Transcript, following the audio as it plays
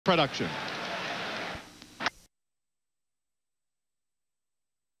production.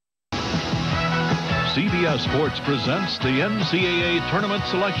 CBS Sports presents the NCAA Tournament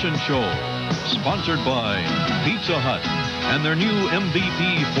Selection Show, sponsored by Pizza Hut and their new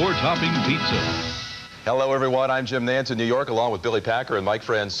MVP 4-topping pizza. Hello, everyone. I'm Jim Nance in New York, along with Billy Packer and Mike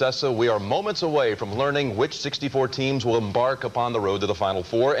Francesa. We are moments away from learning which 64 teams will embark upon the road to the Final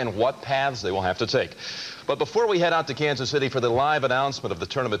Four and what paths they will have to take. But before we head out to Kansas City for the live announcement of the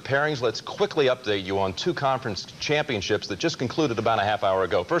tournament pairings, let's quickly update you on two conference championships that just concluded about a half hour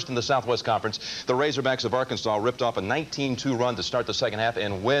ago. First, in the Southwest Conference, the Razorbacks of Arkansas ripped off a 19-2 run to start the second half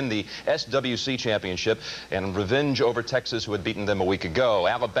and win the SWC championship and revenge over Texas, who had beaten them a week ago.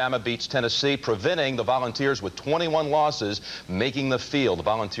 Alabama beats Tennessee, preventing the Volunteers with 21 losses making the field. The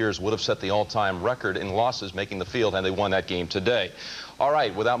Volunteers would have set the all-time record in losses making the field, and they won that game today. All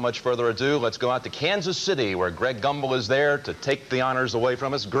right, without much further ado, let's go out to Kansas City, where Greg Gumbel is there to take the honors away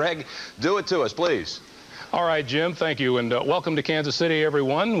from us. Greg, do it to us, please. All right, Jim, thank you, and welcome to Kansas City,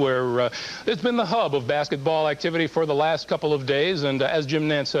 everyone, where it's been the hub of basketball activity for the last couple of days, and as Jim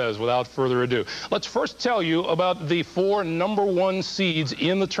Nance says, without further ado, let's first tell you about the 4 #1 seeds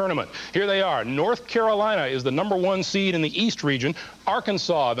in the tournament. Here they are. North Carolina is the #1 seed in the East region.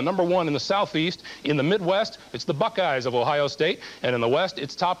 Arkansas, the #1 in the Southeast. In the Midwest, it's the Buckeyes of Ohio State, and in the West,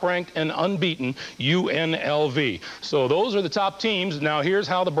 it's top-ranked and unbeaten UNLV. So those are the top teams. Now here's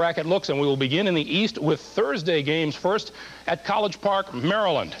how the bracket looks, and we will begin in the East with Thursday games first at College Park,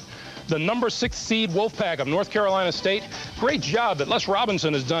 Maryland. The #6 seed Wolfpack of North Carolina State. Great job that Les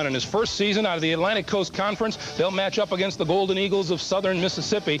Robinson has done in his first season out of the Atlantic Coast Conference. They'll match up against the Golden Eagles of Southern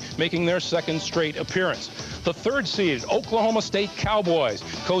Mississippi, making their second straight appearance. The 3rd seed Oklahoma State Cowboys.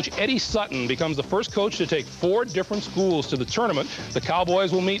 Coach Eddie Sutton becomes the first coach to take 4 different schools to the tournament. The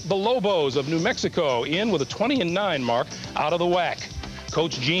Cowboys will meet the Lobos of New Mexico in with a 20-9 mark out of the WAC.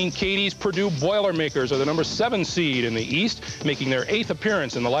 Coach Gene Katie's Purdue Boilermakers are the #7 seed in the East, making their 8th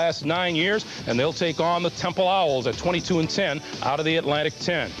appearance in the last 9 years, and they'll take on the Temple Owls at 22-10 out of the Atlantic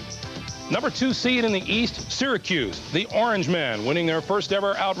 10. #2 seed in the East, Syracuse. The Orange Men, winning their first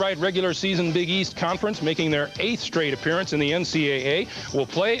ever outright regular season Big East Conference, making their 8th straight appearance in the NCAA, will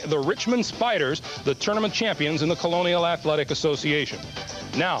play the Richmond Spiders, the tournament champions in the Colonial Athletic Association.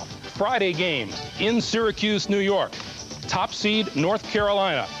 Now, Friday games in Syracuse, New York. Top seed North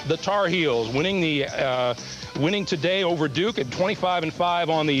Carolina, the Tar Heels, winning today over Duke at 25-5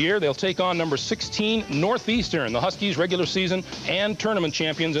 on the year. They'll take on #16 Northeastern, the Huskies regular season and tournament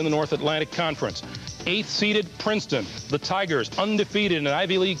champions in the North Atlantic Conference. 8th seeded Princeton, the Tigers, undefeated in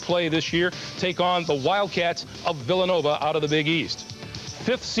Ivy League play this year, take on the Wildcats of Villanova out of the Big East.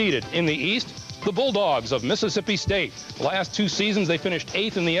 5th seeded in the East, the Bulldogs of Mississippi State. The last 2 seasons, they finished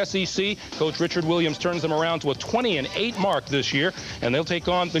 8th in the SEC. Coach Richard Williams turns them around to a 20-8 mark this year, and they'll take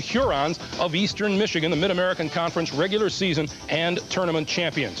on the Hurons of Eastern Michigan, the Mid-American Conference regular season and tournament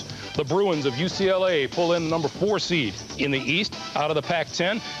champions. The Bruins of UCLA pull in the #4 seed in the East out of the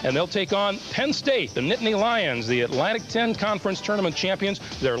Pac-10, and they'll take on Penn State, the Nittany Lions, the Atlantic 10 Conference tournament champions,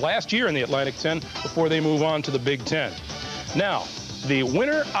 their last year in the Atlantic 10 before they move on to the Big Ten. Now, the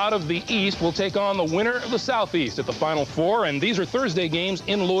winner out of the East will take on the winner of the Southeast at the Final Four, and these are Thursday games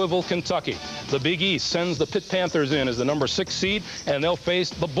in Louisville, Kentucky. The Big East sends the Pitt Panthers in as the #6 seed, and they'll face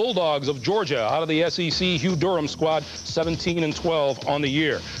the Bulldogs of Georgia out of the SEC Hugh Durham squad, 17-12 on the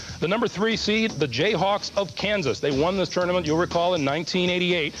year. The #3 seed, the Jayhawks of Kansas. They won this tournament, you'll recall, in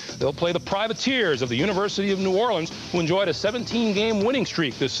 1988. They'll play the Privateers of the University of New Orleans, who enjoyed a 17-game winning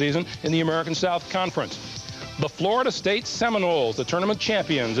streak this season in the American South Conference. The Florida State Seminoles, the tournament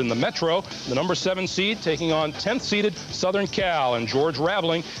champions in the Metro, the #7 seed, taking on 10th seeded Southern Cal, and George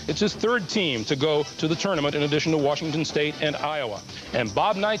Raveling, it's his 3rd team to go to the tournament in addition to Washington State and Iowa. And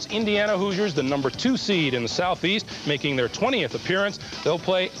Bob Knight's Indiana Hoosiers, the #2 seed in the Southeast, making their 20th appearance. They'll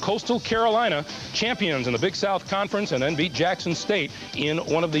play Coastal Carolina, champions in the Big South Conference, and then beat Jackson State in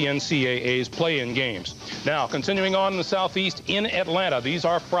one of the NCAA's play-in games. Now, continuing on in the Southeast in Atlanta, these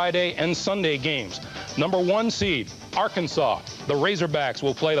are Friday and Sunday games. #1 seed, Arkansas. The Razorbacks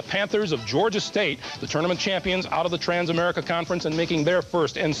will play the Panthers of Georgia State, the tournament champions out of the Trans-America Conference and making their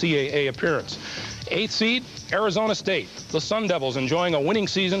first NCAA appearance. 8th seed, Arizona State. The Sun Devils enjoying a winning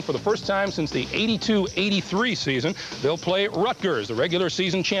season for the first time since the 82-83 season. They'll play Rutgers, the regular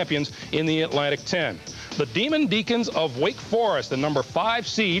season champions in the Atlantic 10. The Demon Deacons of Wake Forest, the #5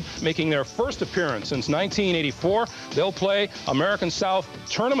 seed, making their first appearance since 1984. They'll play American South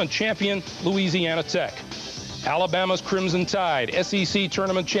tournament champion Louisiana Tech. Alabama's Crimson Tide, SEC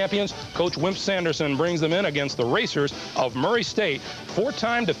tournament champions. Coach Wimp Sanderson brings them in against the Racers of Murray State,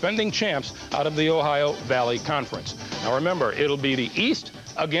 4-time defending champs out of the Ohio Valley Conference. Now remember, it'll be the East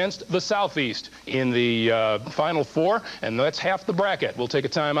against the Southeast in the Final Four, and that's half the bracket. We'll take a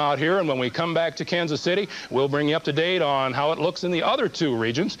time out here, and when we come back to Kansas City, we'll bring you up to date on how it looks in the other two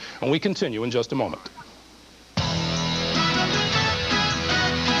regions, and we continue in just a moment.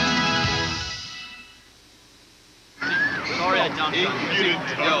 Sorry I dunked on you.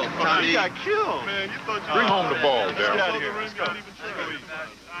 Yo, Tommy. You got killed. Man, you thought you... Bring home the ball, Darryl. Get out of here. Let's go.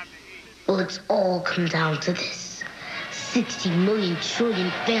 Well, it's all come down to this. 60 million trillion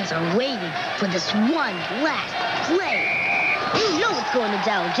fans are waiting for this one last play. You know what's going to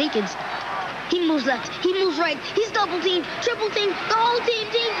Darryl Jenkins. He moves left, he moves right, he's double-teamed, triple-teamed, the whole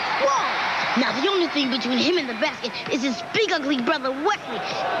team. Whoa! Now, the only thing between him and the basket is his big, ugly brother, Wesley.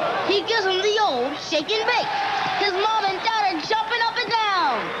 He gives him the old shake and bake. His mom and dad are jumping up and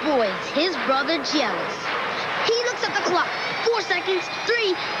down. Boy, is his brother jealous. He looks at the clock. 4 seconds, 3,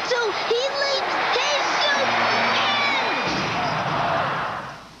 2, he leaps, he shoots, and...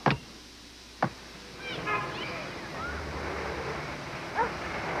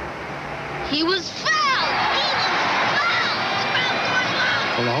 He was fouled! He was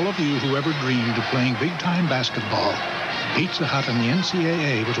fouled! For all of you who ever dreamed of playing big-time basketball, Pizza Hut and the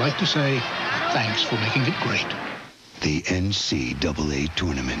NCAA would like to say thanks for making it great. The NCAA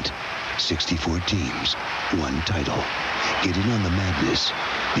tournament. 64 teams, one title. Get in on the madness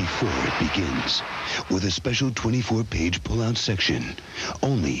before it begins with a special 24-page pull-out section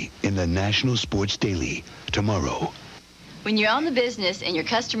only in the National Sports Daily tomorrow. When you're on the business and your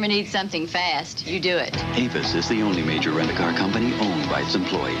customer needs something fast, you do it. Avis is the only major rent-a-car company owned by its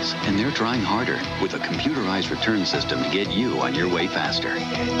employees, and they're trying harder with a computerized return system to get you on your way faster.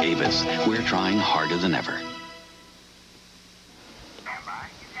 Avis, we're trying harder than ever.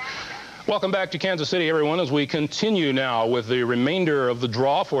 Welcome back to Kansas City, everyone, as we continue now with the remainder of the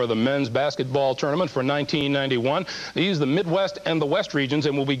draw for the men's basketball tournament for 1991. These are the Midwest and the West regions,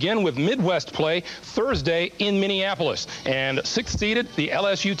 and we'll begin with Midwest play Thursday in Minneapolis. And 6th-seeded, the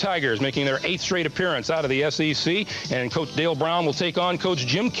LSU Tigers, making their 8th straight appearance out of the SEC. And Coach Dale Brown will take on Coach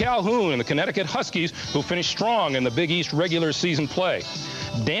Jim Calhoun and the Connecticut Huskies, who finished strong in the Big East regular season play.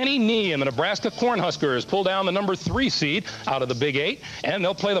 Danny Nee and the Nebraska Cornhuskers pull down the number 3 seed out of the Big 8, and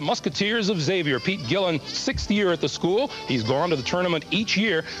they'll play the Musketeers of Xavier. Pete Gillen, 6th year at the school. He's gone to the tournament each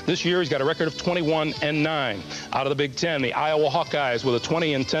year. This year he's got a record of 21-9. Out of the Big 10, the Iowa Hawkeyes with a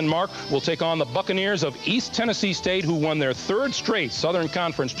 20-10 mark will take on the Buccaneers of East Tennessee State, who won their 3rd straight Southern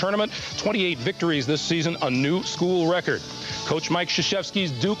Conference tournament. 28 victories this season, a new school record. Coach Mike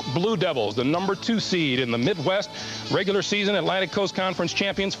Krzyzewski's Duke Blue Devils, the number 2 seed in the Midwest regular season Atlantic Coast Conference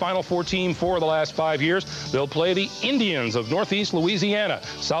champions, Final Four team for the last 5 years. They'll play the Indians of Northeast Louisiana,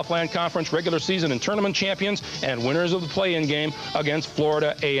 Southland Conference regular season and tournament champions, and winners of the play-in game against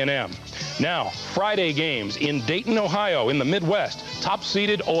Florida A&M. Now, Friday games in Dayton, Ohio, in the Midwest.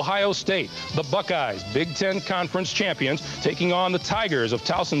 Top-seeded Ohio State, the Buckeyes, Big Ten Conference champions, taking on the Tigers of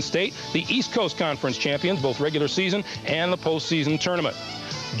Towson State, the East Coast Conference champions, both regular season and the postseason tournament.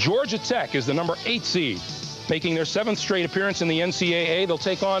 Georgia Tech is the number 8 seed. Making their 7th straight appearance in the NCAA, they'll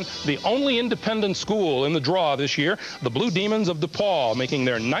take on the only independent school in the draw this year, the Blue Demons of DePaul, making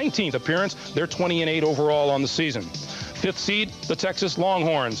their 19th appearance. They're 20-8 overall on the season. 5th seed, the Texas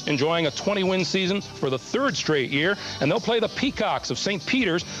Longhorns, enjoying a 20-win season for the 3rd straight year, and they'll play the Peacocks of St.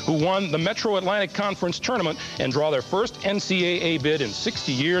 Peter's, who won the Metro Atlantic Conference tournament and draw their first NCAA bid in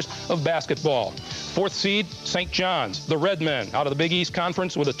 60 years of basketball. 4th seed, St. John's, the Redmen, out of the Big East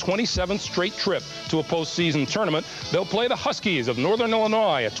Conference with a 27th straight trip to a postseason tournament. They'll play the Huskies of Northern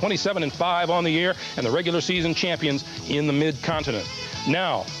Illinois at 27-5 on the year, and the regular season champions in the Mid-Continent.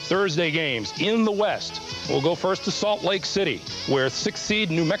 Now, Thursday games in the West. We'll go first to Salt Lake City, where 6th seed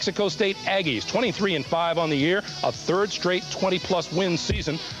New Mexico State Aggies, 23-5 on the year, a 3rd straight 20-plus win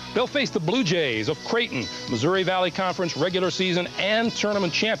season. They'll face the Blue Jays of Creighton, Missouri Valley Conference regular season and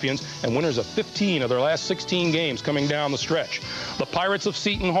tournament champions, and winners of 15 of their last 16 games coming down the stretch. The Pirates of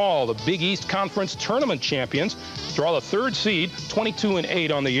Seton Hall, the Big East Conference tournament champions, draw the 3rd seed,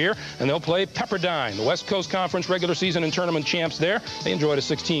 22-8 on the year, and they'll play Pepperdine, the West Coast Conference regular season and tournament champs there. They enjoyed a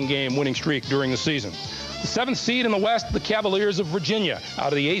 16-game winning streak during the season. The 7th seed in the West, the Cavaliers of Virginia.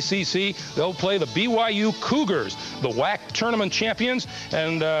 Out of the ACC, they'll play the BYU Cougars, the WAC tournament champions,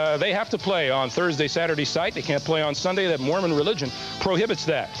 and they have to play on Thursday, Saturday site. They can't play on Sunday. That Mormon religion prohibits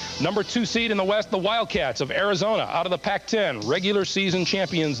that. Number 2 seed in the West, the Wildcats of Arizona. Out of the Pac-10, regular season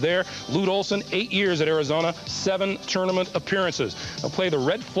champions there. Lute Olson, 8 years at Arizona, 7 tournament appearances. They'll play the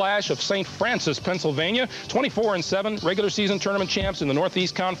Red Flash of St. Francis, Pennsylvania, 24-7, regular season tournament champs in the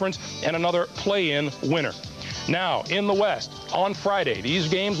Northeast Conference, and another play-in winner. Now, in the West, on Friday. These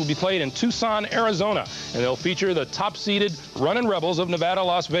games will be played in Tucson, Arizona, and they'll feature the top-seeded Runnin' Rebels of Nevada,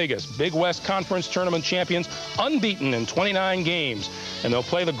 Las Vegas, Big West Conference Tournament champions, unbeaten in 29 games. And they'll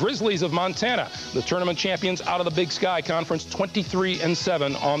play the Grizzlies of Montana, the tournament champions out of the Big Sky Conference,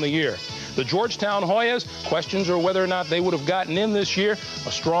 23-7 on the year. The Georgetown Hoyas, questions are whether or not they would have gotten in this year.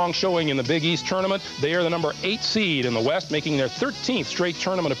 A strong showing in the Big East tournament. They are the number 8 seed in the West, making their 13th straight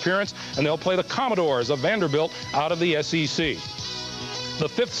tournament appearance, and they'll play the Commodores of Vanderbilt out of the SEC. The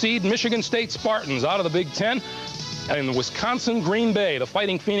 5th seed Michigan State Spartans out of the Big Ten. And Wisconsin Green Bay, the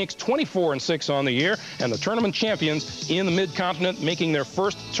Fighting Phoenix, 24-6 on the year, and the tournament champions in the Mid-Continent making their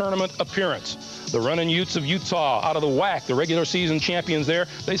first tournament appearance. The Runnin' Utes of Utah out of the WAC, the regular season champions there,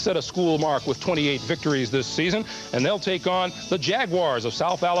 they set a school mark with 28 victories this season, and they'll take on the Jaguars of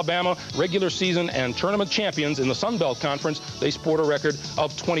South Alabama, regular season and tournament champions in the Sun Belt Conference. They sport a record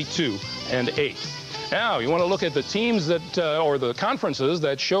of 22-8. Now, you want to look at the teams that, or the conferences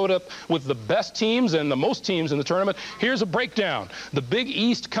that showed up with the best teams and the most teams in the tournament. Here's a breakdown. The Big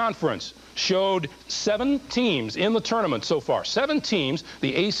East Conference showed 7 teams in the tournament so far. 7 teams,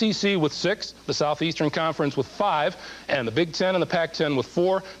 the ACC with 6, the Southeastern Conference with 5, and the Big Ten and the Pac-10 with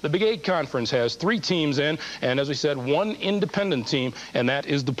 4. The Big 8 Conference has 3 teams in, and as we said, 1 independent team, and that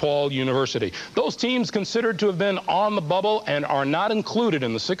is DePaul University. Those teams considered to have been on the bubble and are not included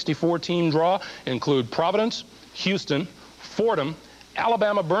in the 64-team draw include Providence, Houston, Fordham,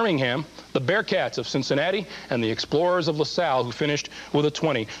 Alabama Birmingham, the Bearcats of Cincinnati, and the Explorers of LaSalle, who finished with a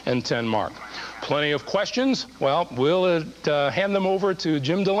 20-10 mark. Plenty of questions. Well, we'll hand them over to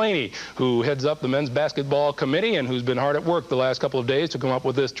Jim Delaney, who heads up the men's basketball committee and who's been hard at work the last couple of days to come up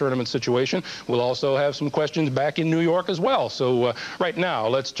with this tournament situation. We'll also have some questions back in New York as well. So right now,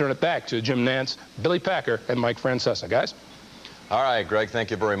 let's turn it back to Jim Nantz, Billy Packer, and Mike Francesa. Guys? All right, Greg,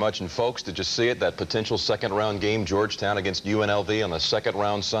 thank you very much. And folks, did you see it? That potential second-round game, Georgetown against UNLV on the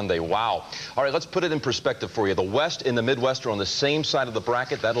second-round Sunday. Wow. All right, let's put it in perspective for you. The West and the Midwest are on the same side of the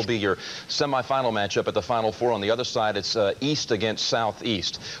bracket. That'll be your semifinal matchup at the Final Four. On the other side, it's East against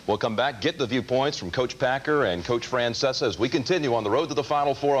Southeast. We'll come back, get the viewpoints from Coach Packer and Coach Francesa as we continue on the road to the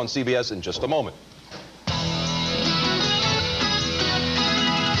Final Four on CBS in just a moment.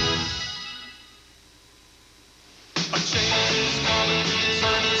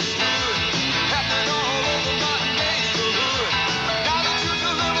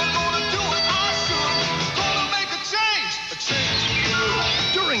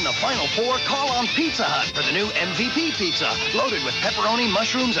 Final Four, call on Pizza Hut for the new MVP pizza, loaded with pepperoni,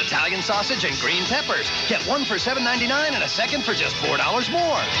 mushrooms, Italian sausage, and green peppers. Get one for $7.99 and a second for just $4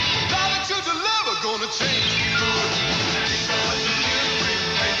 more. Now that you deliver, gonna change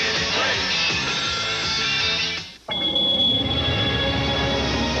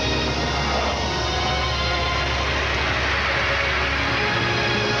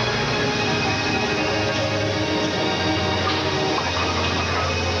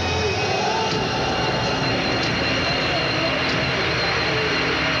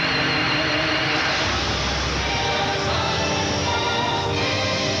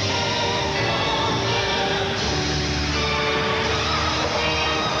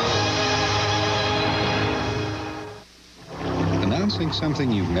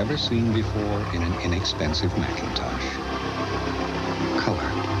something you've never seen before in an inexpensive Macintosh.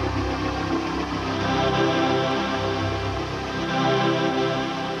 Color.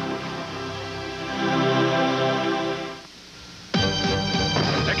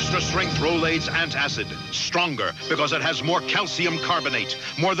 Extra strength Rolaids antacid. Stronger because it has more calcium carbonate,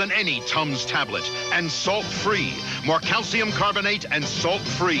 more than any Tums tablet, and salt-free. More calcium carbonate and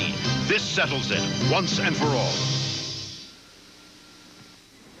salt-free. This settles it once and for all.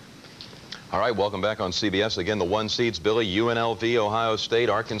 All right, welcome back on CBS. Again, the 1 seeds, Billy, UNLV, Ohio State,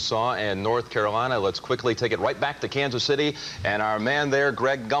 Arkansas, and North Carolina. Let's quickly take it right back to Kansas City. And our man there,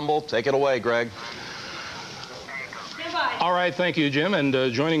 Greg Gumbel. Take it away, Greg. All right, thank you, Jim. And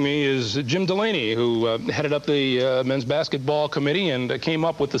joining me is Jim Delaney, who headed up the men's basketball committee and came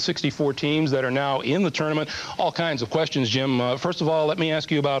up with the 64 teams that are now in the tournament. All kinds of questions, Jim. First of all, let me ask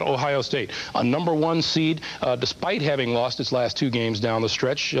you about Ohio State, a #1 seed, despite having lost its last 2 games down the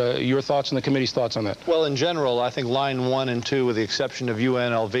stretch. Your thoughts and the committee's thoughts on that? Well, in general, I think line 1 and 2, with the exception of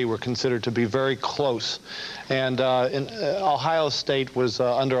UNLV, were considered to be very close. And Ohio State was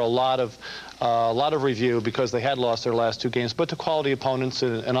under a lot of review because they had lost their last 2 games, but to quality opponents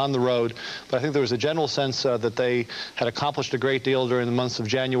and on the road. But I think there was a general sense that they had accomplished a great deal during the months of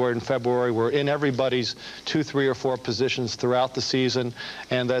January and February. Were in everybody's 2, 3, or 4 positions throughout the season,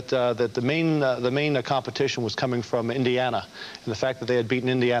 and that the main competition was coming from Indiana, and the fact that they had beaten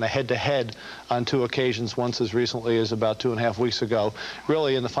Indiana head-to-head on 2 occasions, once as recently as about 2.5 weeks ago,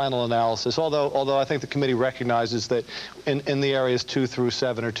 really in the final analysis. Although I think the committee recognizes that in the areas 2 through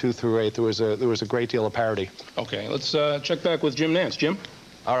 7 or 2 through 8, there was a great deal of parity. Okay, let's check back with Jim Nantz. Jim?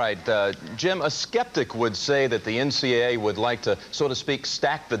 All right, Jim, a skeptic would say that the NCAA would like to, so to speak,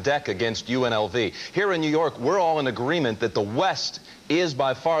 stack the deck against UNLV. Here in New York, we're all in agreement that the West is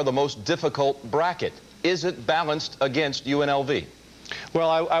by far the most difficult bracket. Is it balanced against UNLV?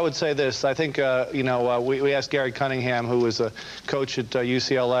 Well, I would say this. I think, you know, we asked Gary Cunningham, who was a coach at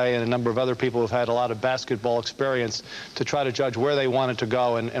UCLA, and a number of other people who've had a lot of basketball experience, to try to judge where they wanted to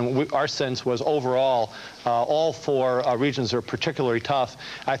go. And our sense was overall, all 4 regions are particularly tough.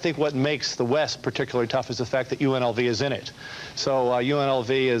 I think what makes the West particularly tough is the fact that UNLV is in it. So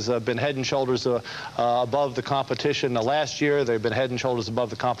UNLV has been head and shoulders above the competition last year. They've been head and shoulders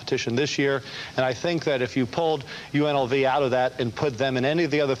above the competition this year. And I think that if you pulled UNLV out of that and put them in any of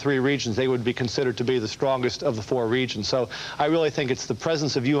the other 3 regions, they would be considered to be the strongest of the 4 regions. So I really think it's the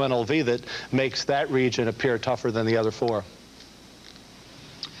presence of UNLV that makes that region appear tougher than the other 4.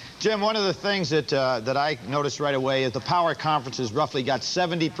 Jim, one of the things that I noticed right away is the power conferences roughly got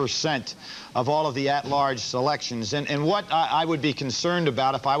 70% of all of the at-large selections. And what I would be concerned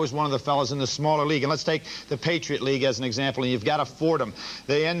about if I was one of the fellows in the smaller league, and let's take the Patriot League as an example, and you've got Fordham.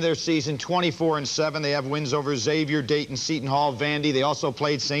 They end their season 24-7. They have wins over Xavier, Dayton, Seton Hall, Vandy. They also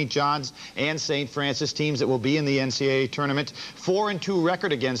played St. John's and St. Francis, teams that will be in the NCAA tournament. 4-2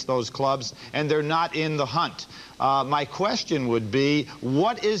 record against those clubs, and they're not in the hunt. My question would be,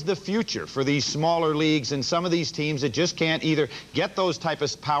 what is the future for these smaller leagues and some of these teams that just can't either get those type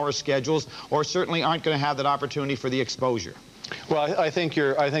of power schedules or certainly aren't going to have that opportunity for the exposure? Well, I think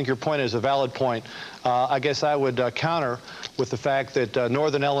your point is a valid point. I guess I would counter with the fact that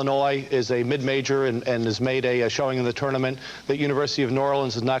Northern Illinois is a mid-major and has made a showing in the tournament. The University of New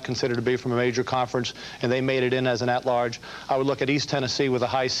Orleans is not considered to be from a major conference, and they made it in as an at-large. I would look at East Tennessee with a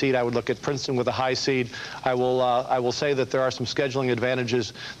high seed. I would look at Princeton with a high seed. I will say that there are some scheduling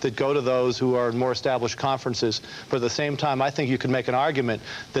advantages that go to those who are in more established conferences. But at the same time, I think you could make an argument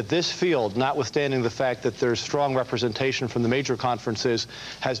that this field, notwithstanding the fact that there's strong representation from the major conferences,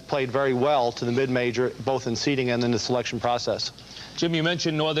 has played very well to the mid-major, both in seeding and in the selection process. Jim, you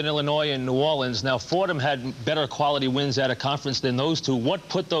mentioned Northern Illinois and New Orleans. Now, Fordham had better quality wins at a conference than those 2. What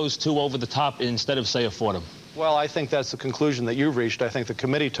put those 2 over the top instead of, say, a Fordham? Well, I think that's the conclusion that you've reached. I think the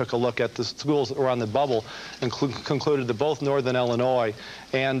committee took a look at the schools that were on the bubble and concluded that both Northern Illinois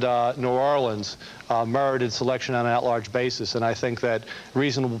and New Orleans merited selection on an at-large basis. And I think that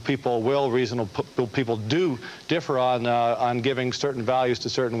reasonable people do differ on giving certain values to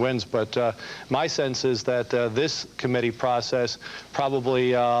certain wins. But my sense is that this committee process,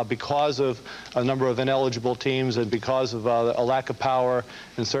 probably because of a number of ineligible teams and because of a lack of power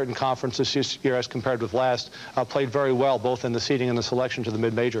in certain conferences this year as compared with last, played very well both in the seeding and the selection to the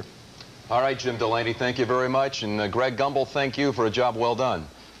mid-major. All right, Jim Delaney, thank you very much. And Greg Gumbel, thank you for a job well done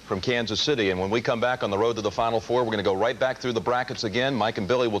from Kansas City. And when we come back on the road to the Final Four, we're going to go right back through the brackets again. Mike and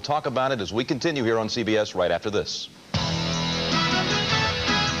Billy will talk about it as we continue here on CBS right after this.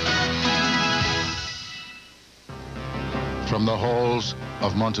 From the halls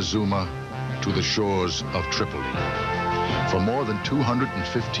of Montezuma to the shores of Tripoli. For more than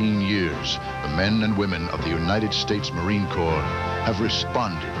 215 years, the men and women of the United States Marine Corps have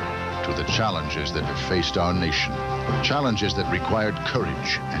responded to the challenges that have faced our nation. Challenges that required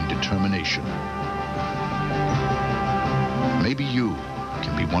courage and determination. Maybe you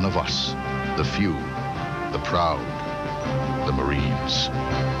can be one of us, the few, the proud, the Marines.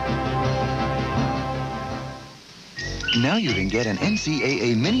 Now you can get an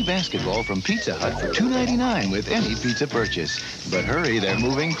NCAA mini basketball from Pizza Hut for $2.99 with any pizza purchase. But hurry, they're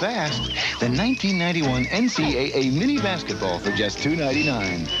moving fast. The 1991 NCAA mini basketball for just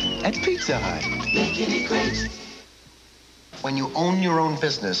 $2.99 at Pizza Hut. Making it great. When you own your own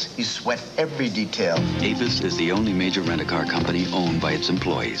business, you sweat every detail. Avis is the only major rent-a-car company owned by its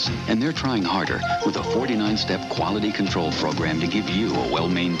employees, and they're trying harder with a 49-step quality control program to give you a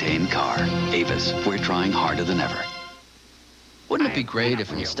well-maintained car. Avis, we're trying harder than ever. Wouldn't it be great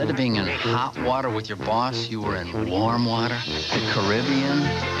if instead of being in hot water with your boss, you were in warm water, the Caribbean,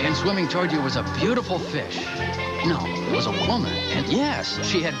 and swimming toward you was a beautiful fish? No, it was a woman, and yes,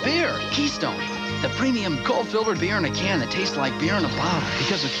 she had beer, Keystone. The premium cold-filtered beer in a can that tastes like beer in a bottle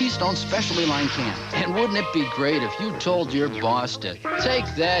because of Keystone's specialty line can. And wouldn't it be great if you told your boss to take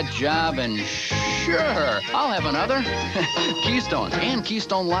that job and sure, I'll have another? Keystone and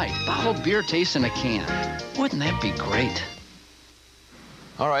Keystone Light. Bottled beer tastes in a can. Wouldn't that be great?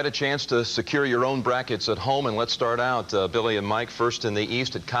 All right, a chance to secure your own brackets at home, and let's start out, Billy and Mike, first in the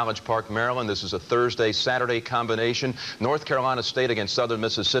East at College Park, Maryland. This is a Thursday-Saturday combination. North Carolina State against Southern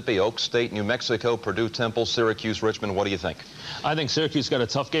Mississippi, Oak State, New Mexico, Purdue, Temple, Syracuse, Richmond. What do you think? I think Syracuse got a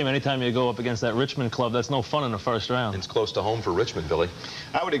tough game. Anytime you go up against that Richmond club, that's no fun in the first round. It's close to home for Richmond, Billy.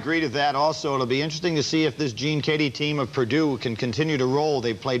 I would agree to that also. It'll be interesting to see if this Gene Keady team of Purdue can continue to roll.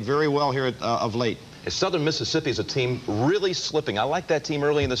 They've played very well here of late. Southern Mississippi is a team really slipping. I liked that team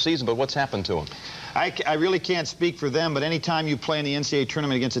early in the season, but what's happened to them? I really can't speak for them, but anytime you play in the NCAA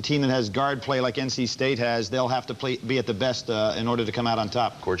tournament against a team that has guard play like NC State has, they'll have to be at the best in order to come out on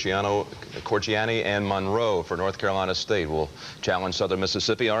top. Corciani and Monroe for North Carolina State will challenge Southern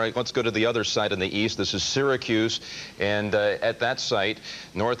Mississippi. All right, let's go to the other side in the East. This is Syracuse, and at that site,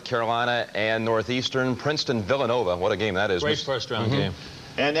 North Carolina and Northeastern, Princeton, Villanova. What a game that is. Great first-round game.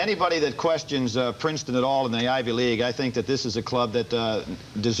 And anybody that questions Princeton at all in the Ivy League, I think that this is a club that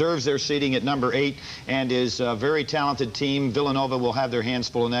deserves their seating at number 8 and is a very talented team. Villanova will have their hands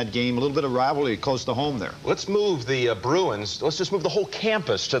full in that game. A little bit of rivalry close to home there. Let's move the Bruins. Let's just move the whole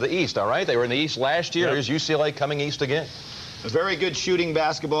campus to the East, all right? They were in the East last year. Here's UCLA coming East again. A very good shooting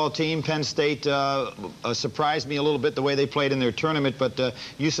basketball team. Penn State surprised me a little bit the way they played in their tournament, but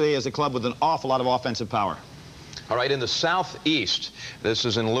UCLA is a club with an awful lot of offensive power. All right, in the Southeast, this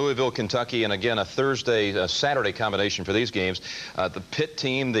is in Louisville, Kentucky, and again, a Saturday combination for these games. The Pitt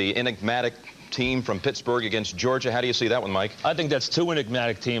team, the enigmatic team from Pittsburgh against Georgia. How do you see that one, Mike? I think that's two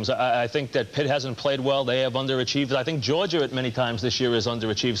enigmatic teams. I think that Pitt hasn't played well. They have underachieved. I think Georgia at many times this year is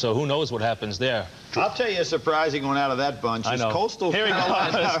underachieved, so who knows what happens there. I'll tell you a surprising one out of that bunch is Coastal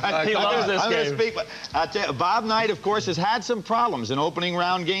Carolina. Right, he loves this game. Speak, but I'll tell you, Bob Knight, of course, has had some problems in opening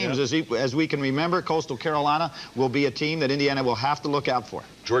round games. As we can remember, Coastal Carolina will be a team that Indiana will have to look out for.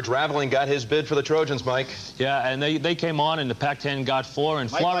 George Raveling got his bid for the Trojans, Mike. Yeah, and they came on, and the Pac-10 got 4.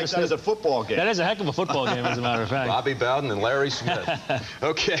 And Mike likes that as a football game. That is a heck of a football game, as a matter of fact. Bobby Bowden and Larry Smith.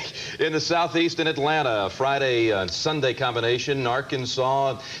 Okay, in the Southeast in Atlanta, Friday and Sunday combination,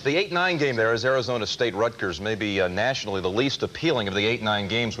 Arkansas. The 8-9 game there is Arizona State Rutgers, maybe nationally the least appealing of the 8-9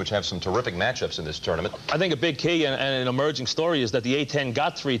 games, which have some terrific matchups in this tournament. I think a big key and an emerging story is that the A-10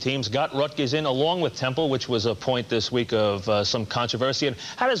 got 3 teams, got Rutgers in along with Temple, which was a point this week of some controversy. And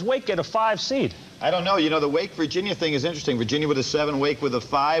how does Wake get a 5 seed? I don't know. You know, the Wake-Virginia thing is interesting. Virginia with a 7, Wake with a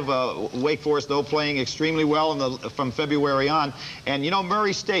 5. Wake Forest, though, playing extremely well from February on. And, you know,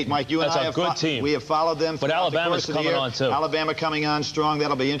 Murray State, Mike, you and I have good team. We have followed them. But Alabama's coming on, too. Alabama coming on strong.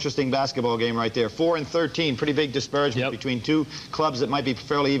 That'll be an interesting basketball game right there. 4-13, pretty big disparagement between two clubs that might be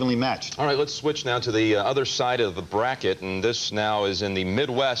fairly evenly matched. All right, let's switch now to the other side of the bracket. And this now is in the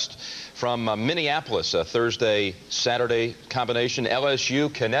Midwest from Minneapolis, a Thursday-Saturday combination.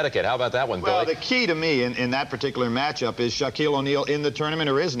 LSU, Connecticut. How about that one, Billy? Well, the key to me in that particular matchup is Shaquille O'Neal in the tournament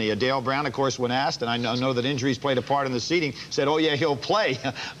or isn't he? Dale Brown, of course, when asked, and I know that injuries played a part in the seeding, said, oh, yeah, he'll play.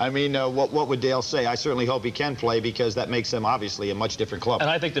 I mean, what would Dale say? I certainly hope he can play because that makes them, obviously, a much different club. And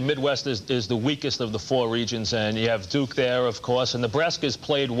I think the Midwest is the weakest of the 4 regions, and you have Duke there, of course, and Nebraska's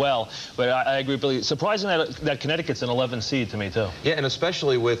played well. But I agree, Billy. Surprising that Connecticut's an 11 seed to me, too. Yeah, and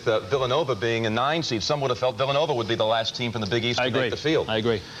especially with Villanova being a 9 seed, some would have felt Villanova would be the last team from the Big East to make the field. I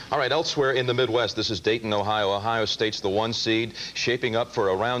agree. All right, elsewhere in the Midwest, this is Dayton, Ohio. Ohio State's the 1 seed, shaping up for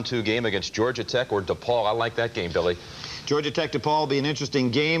a round 2 game against Georgia Tech or DePaul. I like that game, Billy. Georgia Tech DePaul will be an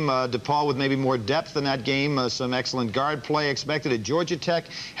interesting game. DePaul with maybe more depth in that game. Some excellent guard play expected. At Georgia Tech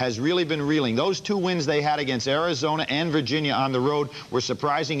has really been reeling. Those 2 wins they had against Arizona and Virginia on the road were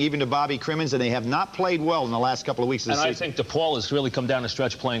surprising even to Bobby Crimmins, and they have not played well in the last couple of weeks of the season. And I think DePaul has really come down the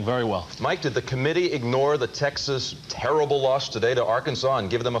stretch playing very well. Mike, did the committee ignore the Texas terrible loss today to Arkansas and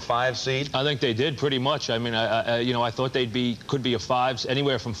give them a 5 seed? I think they did pretty much. I mean, you know, I thought could be a 5,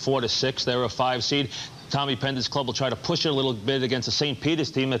 anywhere from 4 to 6. They're a 5 seed. Tommy Pender's club will try to push it a little bit against the St.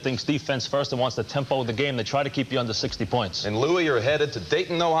 Peter's team that thinks defense first and wants the tempo of the game. They try to keep you under 60 points. And Louis, you're headed to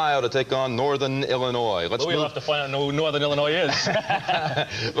Dayton, Ohio to take on Northern Illinois. We'll have to find out who Northern Illinois is.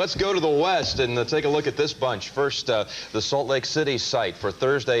 Let's go to the West and take a look at this bunch. First, the Salt Lake City site for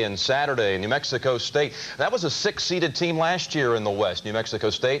Thursday and Saturday. New Mexico State. That was a 6-seeded team last year in the West, New Mexico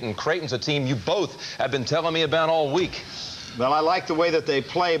State. And Creighton's a team you both have been telling me about all week. Well, I like the way that they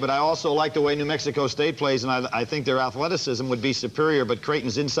play, but I also like the way New Mexico State plays, and I think their athleticism would be superior, but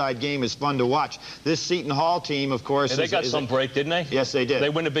Creighton's inside game is fun to watch. This Seton Hall team, of course... And they got some break, didn't they? Yes, they did. They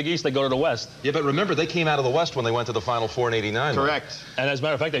win the Big East, they go to the West. Yeah, but remember, they came out of the West when they went to the Final Four in '89. Correct. And as a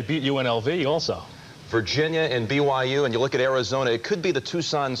matter of fact, they beat UNLV also. Virginia and BYU, and you look at Arizona, it could be the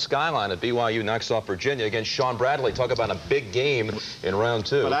Tucson skyline at BYU knocks off Virginia against Sean Bradley. Talk about a big game in round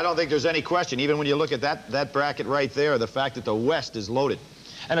 2. But I don't think there's any question, even when you look at that bracket right there, the fact that the West is loaded.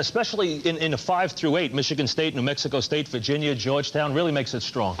 And especially in the 5 through 8, Michigan State, New Mexico State, Virginia, Georgetown really makes it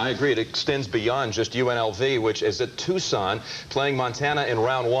strong. I agree. It extends beyond just UNLV, which is at Tucson, playing Montana in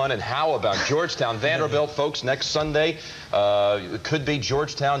round 1. And how about Georgetown? Vanderbilt, folks, next Sunday. It could be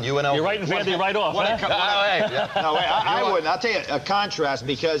Georgetown, UNLV. You're writing Vandy right off, huh? No, wait, I wouldn't. I'll tell you a contrast,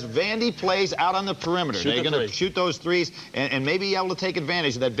 because Vandy plays out on the perimeter. They're going to shoot those threes and maybe be able to take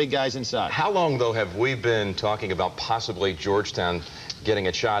advantage of that big guys inside. How long, though, have we been talking about possibly Georgetown getting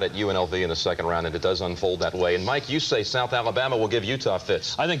a shot at UNLV in the second round, and it does unfold that way? And Mike, you say South Alabama will give Utah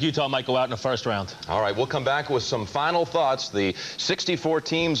fits. I think Utah might go out in the first round. All right, we'll come back with some final thoughts. The 64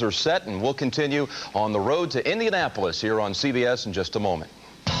 teams are set, and we'll continue on the road to Indianapolis here on CBS in just a moment.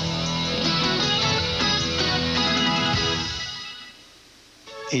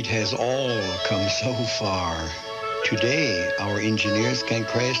 It has all come so far. Today, our engineers can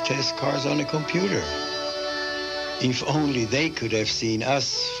crash test cars on a computer. If only they could have seen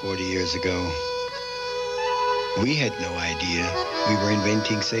us 40 years ago. We had no idea we were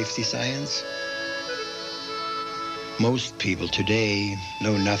inventing safety science. Most people today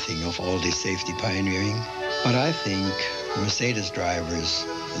know nothing of all this safety pioneering, but I think Mercedes drivers,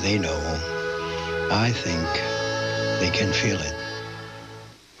 they know. I think they can feel it.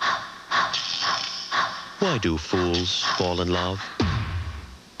 Why do fools fall in love?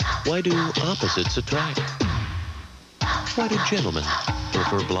 Why do opposites attract? Why do gentlemen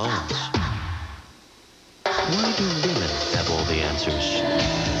prefer blondes? Why do women have all the answers?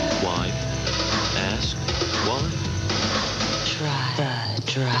 Why? Ask why?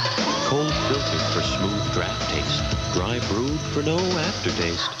 Dry. Cold filtered for smooth draft taste. Dry brewed for no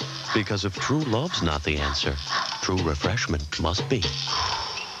aftertaste. Because if true love's not the answer, true refreshment must be.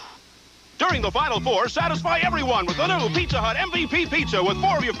 During the Final Four, satisfy everyone with the new Pizza Hut MVP Pizza with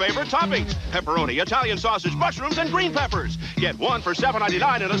 4 of your favorite toppings: pepperoni, Italian sausage, mushrooms, and green peppers. Get 1 for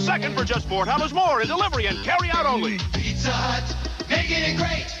 $7.99 and a second for just $4 more in delivery and carry out only. Pizza Hut, making it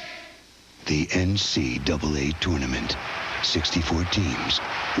great. The NCAA tournament. 64 teams,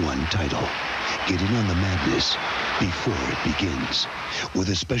 1 title. Get in on the madness before it begins with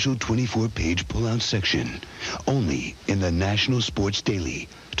a special 24-page pull-out section only in the National Sports Daily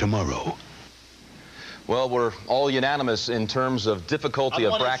tomorrow. Well, we're all unanimous in terms of difficulty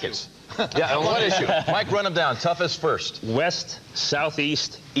of brackets. Yeah, on one issue. Mike, run them down. Toughest first. West,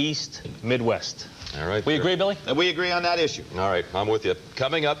 Southeast, East, Midwest. All right. We agree, Billy? We agree on that issue. All right, I'm with you.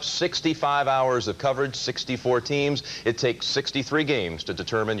 Coming up, 65 hours of coverage, 64 teams. It takes 63 games to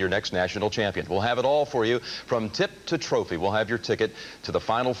determine your next national champion. We'll have it all for you from tip to trophy. We'll have your ticket to the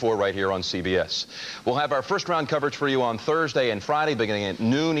Final Four right here on CBS. We'll have our first round coverage for you on Thursday and Friday beginning at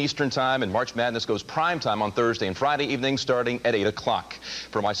noon Eastern time, and March Madness goes prime time on Thursday and Friday evening starting at 8 o'clock.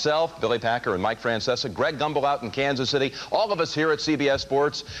 For myself, Billy Packer, and Mike Francesa, Greg Gumbel out in Kansas City, all of us here at CBS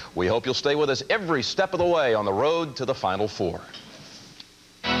Sports, we hope you'll stay with us every step of the way on the road to the Final Four.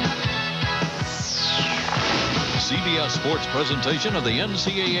 CBS Sports presentation of the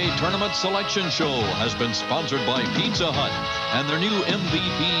NCAA Tournament Selection Show has been sponsored by Pizza Hut and their new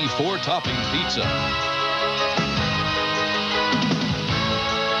MVP 4-topping pizza.